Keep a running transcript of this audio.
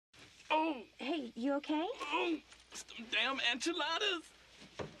Hey, you okay? Some damn enchiladas.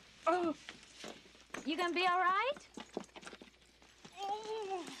 Oh. You gonna be all right?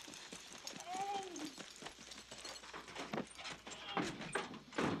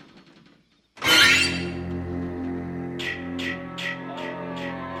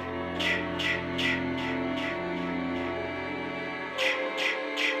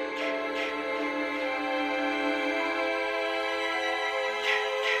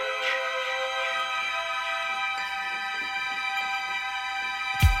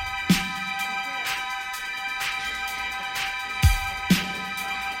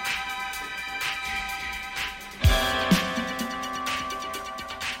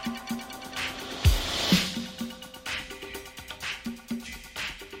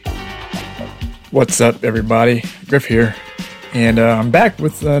 What's up, everybody? Griff here, and I'm back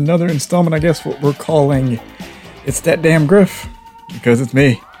with another installment. I guess what we're calling "It's That Damn Griff," because it's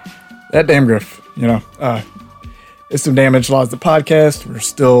me, that damn Griff. It's Some Damn Enchiladas, the podcast. We're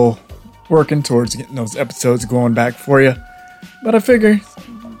still working towards getting those episodes going back for you, but I figure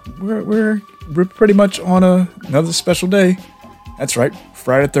we're pretty much on another special day. That's right,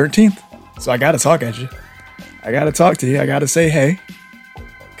 Friday the 13th. So I gotta talk at you. I gotta talk to you. I gotta say hey,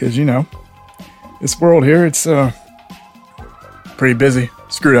 because this world here, it's pretty busy,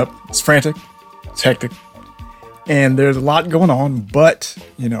 screwed up, it's frantic, it's hectic, and there's a lot going on, but,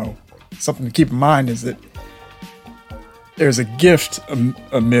 something to keep in mind is that there's a gift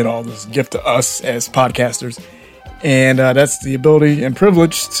amid all this, gift to us as podcasters, and that's the ability and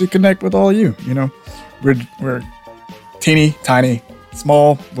privilege to connect with all you, We're teeny, tiny,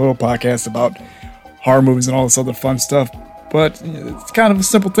 small, little podcasts about horror movies and all this other fun stuff, but it's kind of a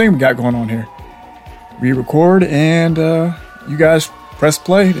simple thing we got going on here. We record and you guys press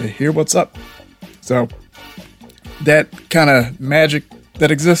play to hear what's up. So that kind of magic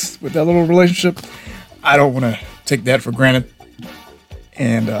that exists with that little relationship, I don't want to take that for granted.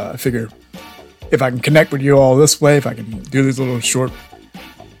 And I figure if I can connect with you all this way, if I can do these little short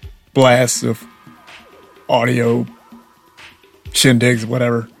blasts of audio, shindigs,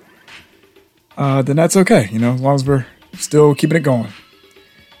 whatever, then that's okay, as long as we're still keeping it going.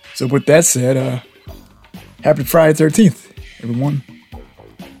 So with that said, happy Friday 13th, everyone.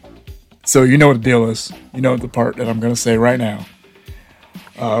 So you know what the deal is. You know the part that I'm going to say right now.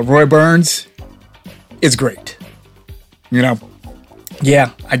 Roy Burns is great. Yeah,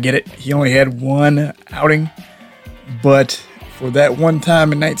 I get it. He only had one outing. But for that one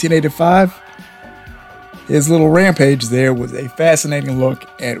time in 1985, his little rampage there was a fascinating look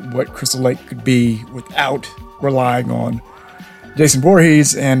at what Crystal Lake could be without relying on Jason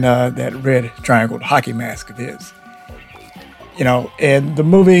Voorhees and that red triangled hockey mask of his. And the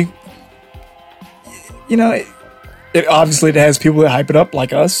movie, it obviously has people that hype it up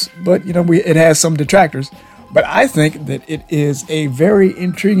like us, but, it has some detractors. But I think that it is a very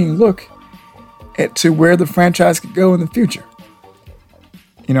intriguing look to where the franchise could go in the future.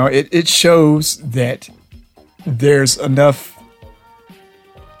 It shows that there's enough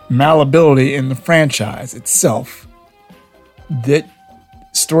malleability in the franchise itself that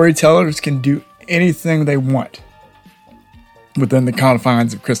storytellers can do anything they want within the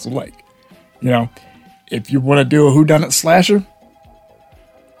confines of Crystal Lake. If you want to do a whodunit slasher,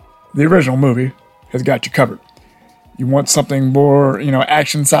 the original movie has got you covered. You want something more,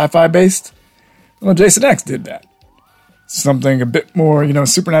 action sci-fi based? Well, Jason X did that. Something a bit more,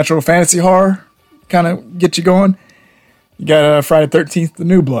 supernatural fantasy horror kind of get you going. You got Friday the 13th, The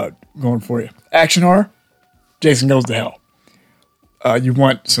New Blood going for you. Action horror, Jason Goes to Hell. You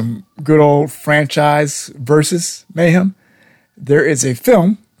want some good old franchise versus mayhem? There is a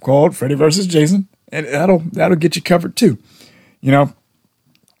film called Freddy vs. Jason, and that'll get you covered too. The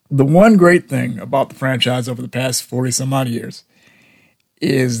one great thing about the franchise over the past 40 some odd years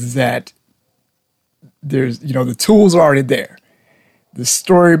is that there's, the tools are already there. The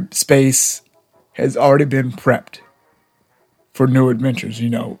story space has already been prepped for new adventures.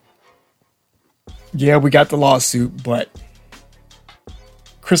 Yeah, we got the lawsuit, but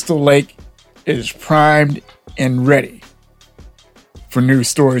Crystal Lake is primed and ready for new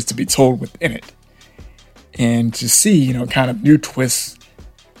stories to be told within it. And to see, kind of new twists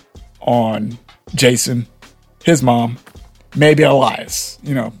on Jason, his mom, maybe Elias,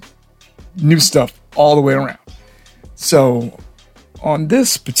 new stuff all the way around. So on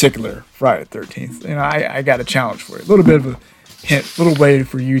this particular Friday the 13th, I got a challenge for you. A little bit of a hint, a little way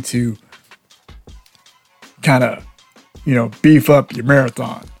for you to kind of, beef up your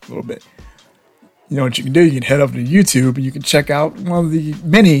marathon a little bit. What you can do, you can head over to YouTube and you can check out one of the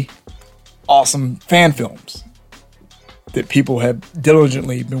many awesome fan films that people have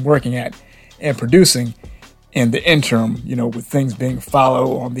diligently been working at and producing in the interim, with things being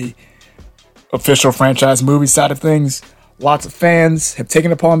followed on the official franchise movie side of things. Lots of fans have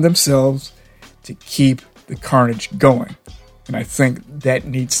taken upon themselves to keep the carnage going. And I think that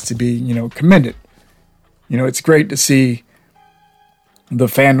needs to be, commended. It's great to see the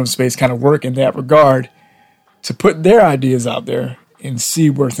fandom space kind of work in that regard to put their ideas out there and see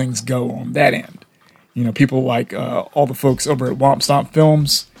where things go on that end. People like all the folks over at Womp Stomp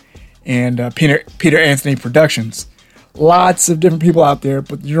Films and Peter Anthony Productions. Lots of different people out there,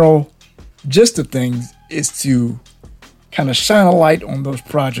 but gist of things is to kind of shine a light on those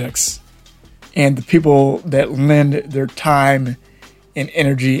projects and the people that lend their time and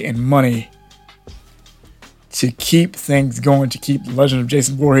energy and money to keep things going, to keep the legend of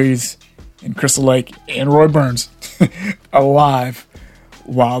Jason Voorhees and Crystal Lake and Roy Burns alive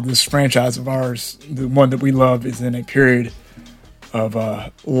while this franchise of ours, the one that we love, is in a period of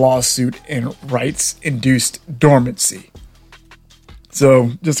lawsuit and rights-induced dormancy.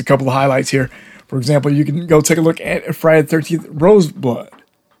 So just a couple of highlights here. For example, you can go take a look at Friday the 13th Roseblood.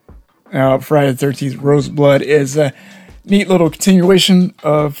 Now, Friday the 13th Roseblood is a neat little continuation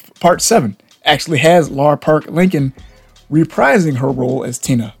of Part 7. Actually has Laura Park Lincoln reprising her role as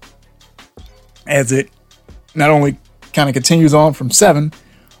Tina, as it not only kind of continues on from 7,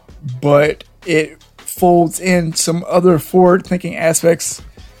 but it folds in some other forward-thinking aspects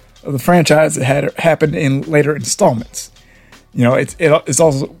of the franchise that had happened in later installments. It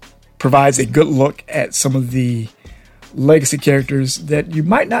also provides a good look at some of the legacy characters that you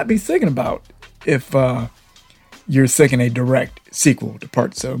might not be thinking about if you're thinking a direct sequel to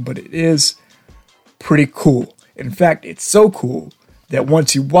Part 7, but it is pretty cool. In fact, it's so cool that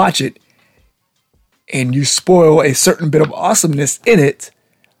once you watch it and you spoil a certain bit of awesomeness in it,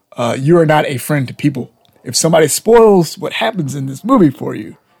 you are not a friend to people. If somebody spoils what happens in this movie for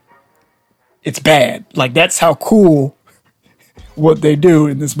you, it's bad. Like, that's how cool what they do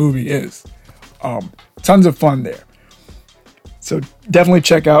in this movie is. Tons of fun there. So definitely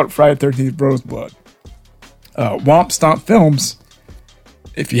check out Friday the 13th Roseblood. Womp Stomp Films,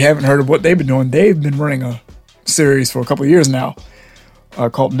 if you haven't heard of what they've been doing, they've been running a series for a couple of years now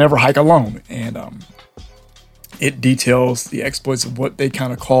called Never Hike Alone. And it details the exploits of what they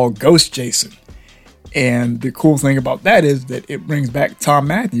kind of call Ghost Jason. And the cool thing about that is that it brings back Tom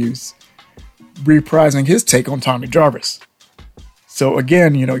Matthews reprising his take on Tommy Jarvis. So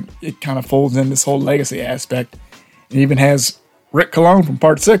again, it kind of folds in this whole legacy aspect. It even has Rick Cologne from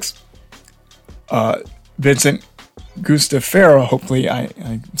Part 6. Vincent Gustafaro, hopefully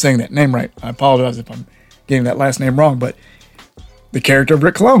I'm saying that name right. I apologize if I'm getting that last name wrong, but the character of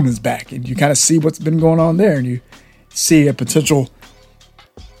Rick Cologne is back, and you kind of see what's been going on there, and you see a potential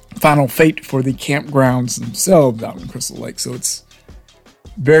final fate for the campgrounds themselves out in Crystal Lake. So it's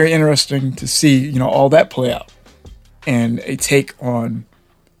very interesting to see, all that play out and a take on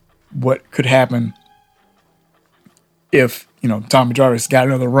what could happen if, Tommy Jarvis got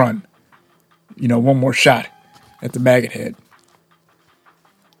another run, one more shot at the maggot head.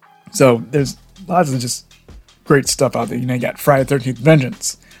 So there's lots of just great stuff out there. You got Friday the 13th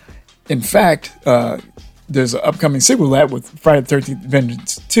Vengeance. In fact, there's an upcoming sequel to that with Friday the 13th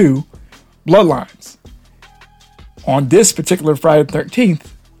Vengeance 2, Bloodlines. On this particular Friday the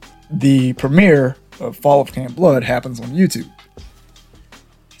 13th, the premiere of Fall of Camp Blood happens on YouTube.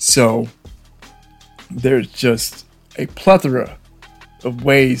 So there's just a plethora of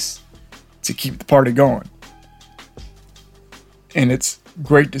ways to keep the party going. And it's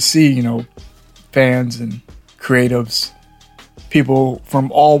great to see, fans and creatives, people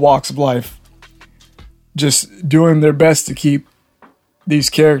from all walks of life, just doing their best to keep these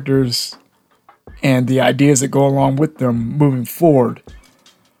characters and the ideas that go along with them moving forward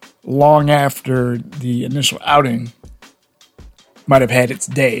long after the initial outing might have had its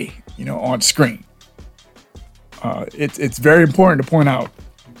day, on screen. It's very important to point out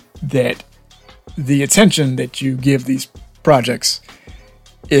that the attention that you give these projects,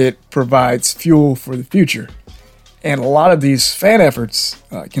 it provides fuel for the future. And a lot of these fan efforts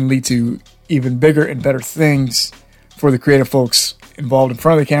can lead to even bigger and better things for the creative folks involved in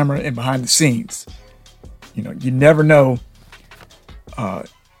front of the camera and behind the scenes. You never know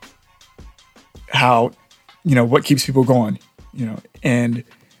how, what keeps people going, and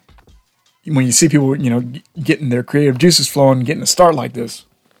when you see people, getting their creative juices flowing, getting a start like this,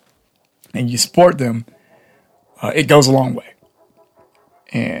 and you support them, it goes a long way.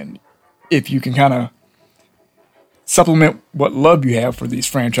 And if you can kind of supplement what love you have for these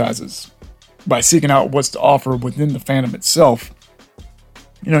franchises by seeking out what's to offer within the fandom itself,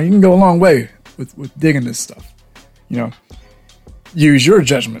 you can go a long way with digging this stuff. use your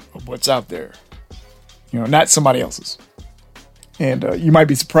judgment of what's out there, not somebody else's. And you might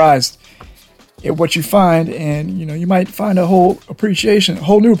be surprised at what you find, and you might find a whole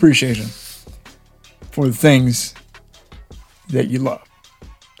new appreciation for the things that you love.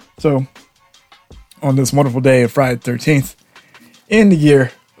 So, on this wonderful day of Friday the 13th, in the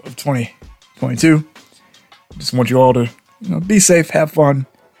year of 2022, I just want you all to be safe, have fun,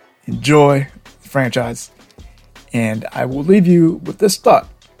 enjoy the franchise, and I will leave you with this thought.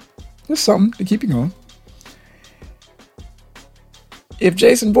 Just something to keep you going. If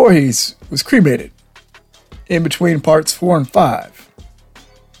Jason Voorhees was cremated in between parts 4 and 5,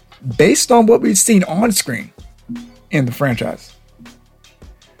 based on what we've seen on screen in the franchise,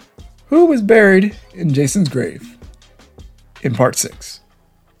 who was buried in Jason's grave in part 6?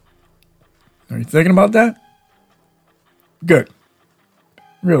 Are you thinking about that? Good.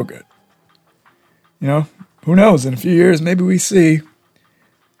 Real good. Who knows? In a few years, maybe we see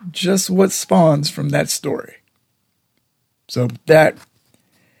just what spawns from that story. So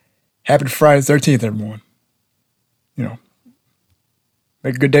happy Friday the 13th, everyone.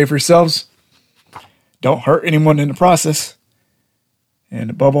 Make a good day for yourselves. Don't hurt anyone in the process. And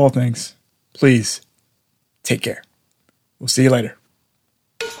above all things, please take care. We'll see you later.